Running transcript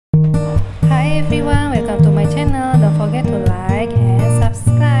everyone, welcome to my channel. Don't forget to like and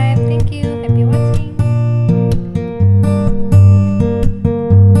subscribe. Thank you. Happy watching.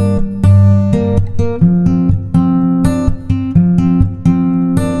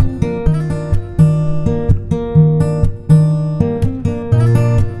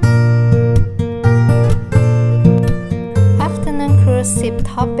 Afternoon cruise ship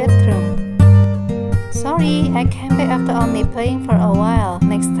top bedroom. Sorry, I came back after only playing for a while.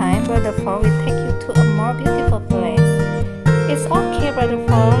 Next time, Brother Four will take you to a more beautiful place. It's okay, Brother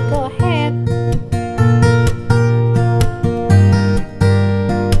Four, go ahead.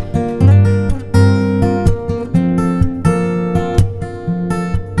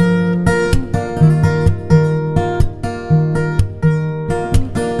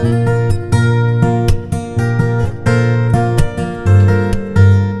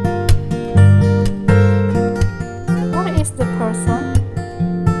 The person.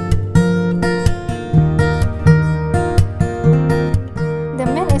 The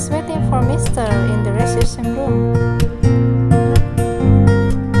man is waiting for Mr. in the reception room.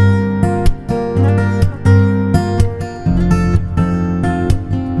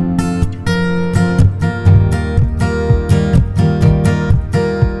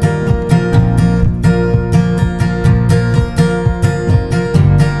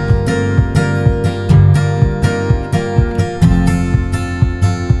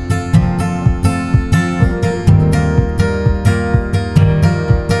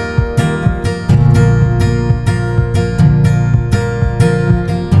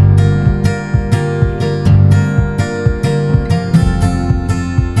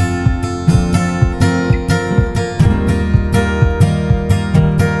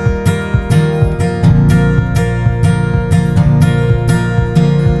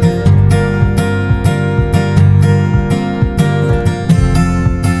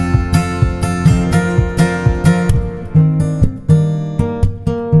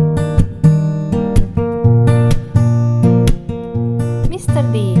 Mr.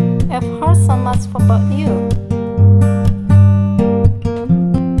 D, I've heard so much about you.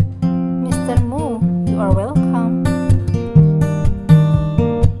 Mr. Mu, you are welcome.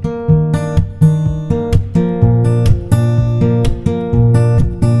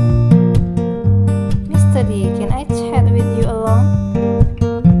 Mr. D, can I chat with you alone?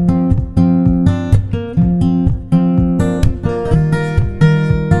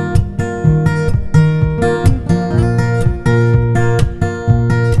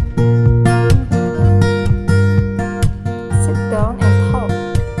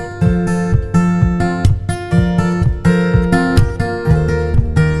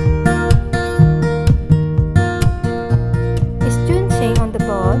 Jun Qing on the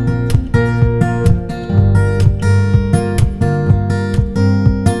board.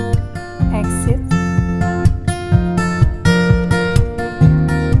 Exit.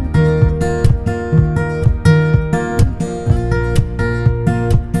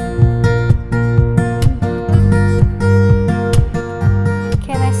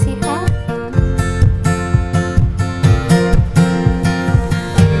 Can I see her?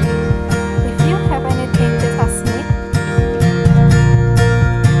 If you have anything to ask me,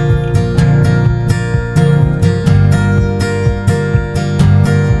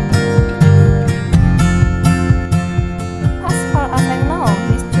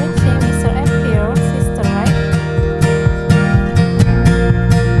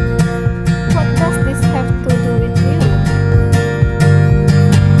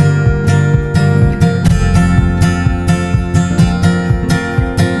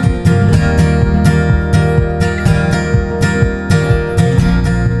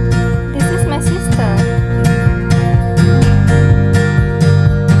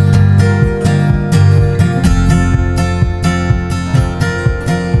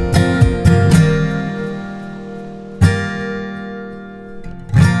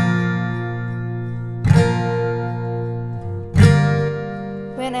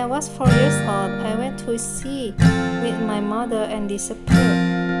 when I was 4 years old, I went to sea with my mother and disappeared.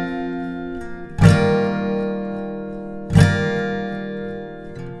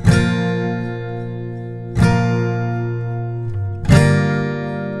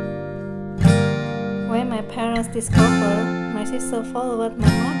 When my parents discovered, my sister followed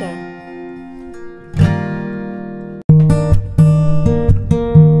my mother.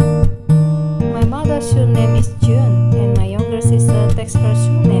 My mother's surname is Jun, and my younger sister takes her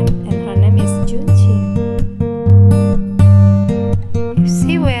surname, and her name is Jun Qing. If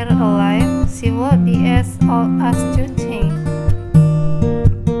she were alive, she would be as old as Jun Qing.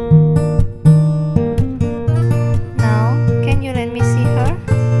 Now, can you let me see her?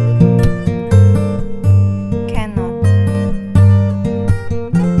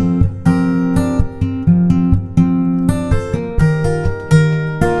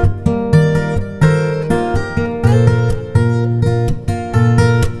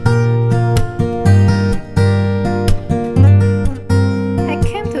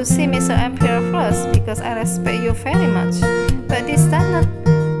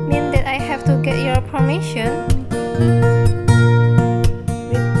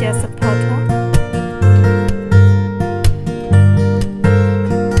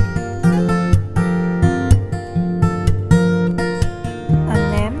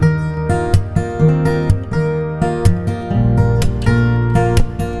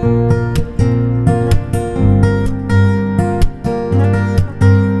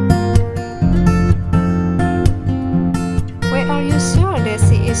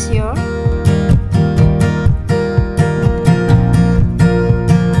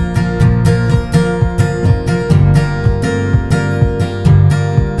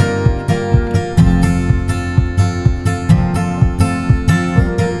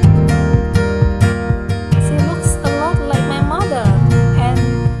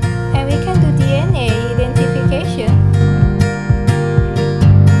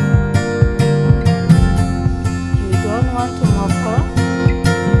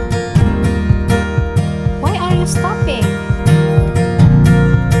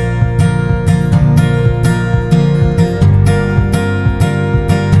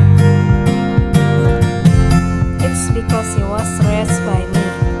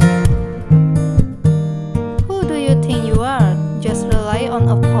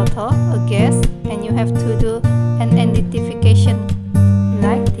 photo, a guess, and you have to do an identification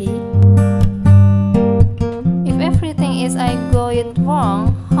like this. If everything is I go it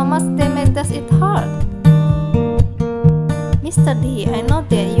wrong, how much damage does it hurt? Mr. D, I know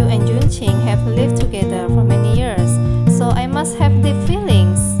that you and Jun Qing have lived together for many years, so I must have deep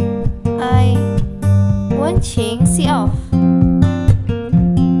feelings. Wen Qing, see off.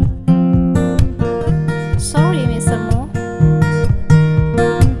 Sorry, Mr. Mu.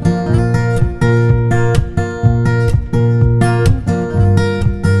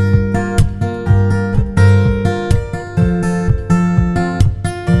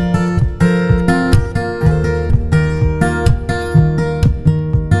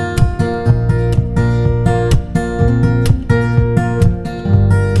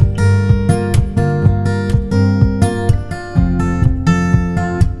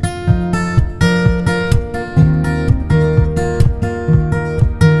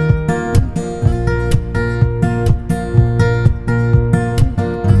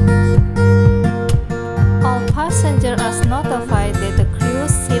 Passengers are notified that the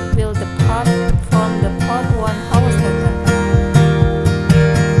cruise ship will depart from the port 1 hour later.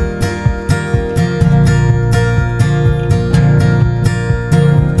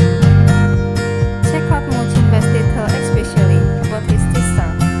 Check out Muchin best detail, especially about his sister.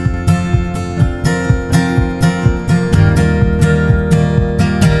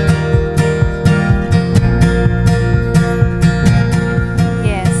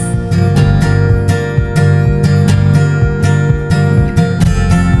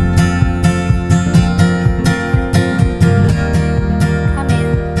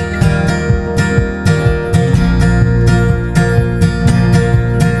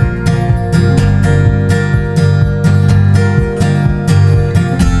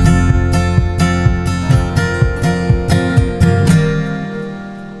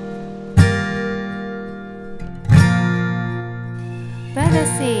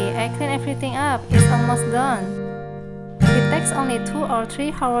 Lisie, I cleaned everything up. It's almost done. It takes only 2 or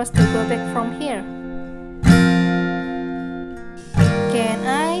 3 hours to go back from here. Can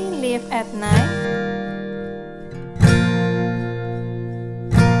I leave at night?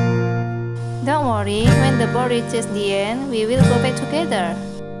 Don't worry, when the boat reaches the end, we will go back together.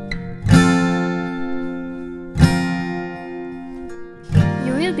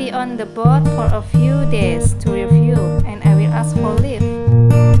 You will be on the boat for a few days to review, and I will ask for leave.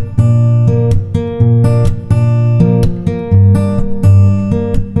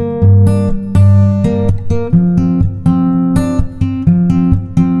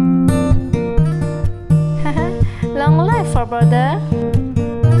 Long life for brother.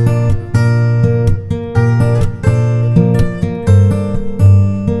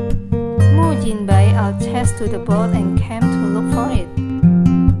 Mu Jinbai I'll chase to the boat and came to look for it.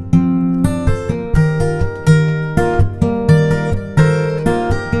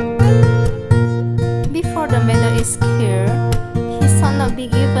 Before the matter is clear, he shall not be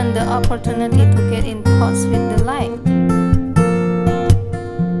given the opportunity